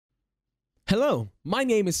Hello, my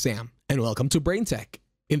name is Sam, and welcome to BrainTech.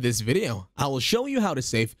 In this video, I will show you how to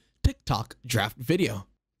save TikTok draft video.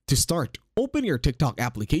 To start, open your TikTok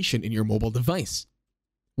application in your mobile device.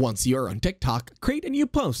 Once you are on TikTok, create a new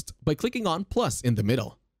post by clicking on plus in the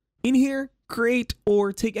middle. In here, create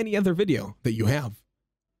or take any other video that you have.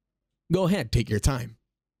 Go ahead, take your time.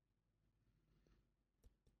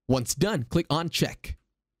 Once done, click on check.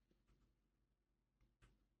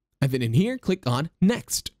 And then in here, click on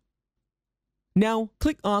next. Now,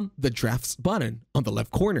 click on the drafts button on the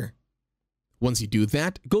left corner. Once you do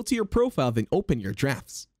that, go to your profile, then open your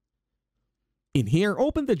drafts. In here,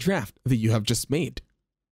 open the draft that you have just made.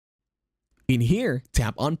 In here,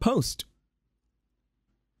 tap on post.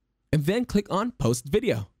 And then click on post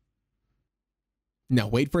video. Now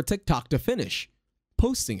wait for TikTok to finish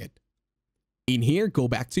posting it. In here, go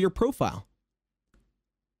back to your profile.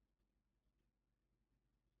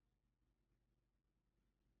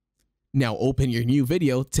 Now open your new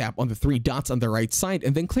video, tap on the three dots on the right side,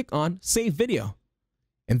 and then click on Save Video.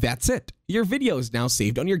 And that's it. Your video is now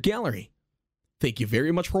saved on your gallery. Thank you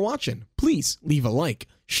very much for watching. Please leave a like,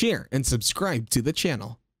 share, and subscribe to the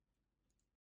channel.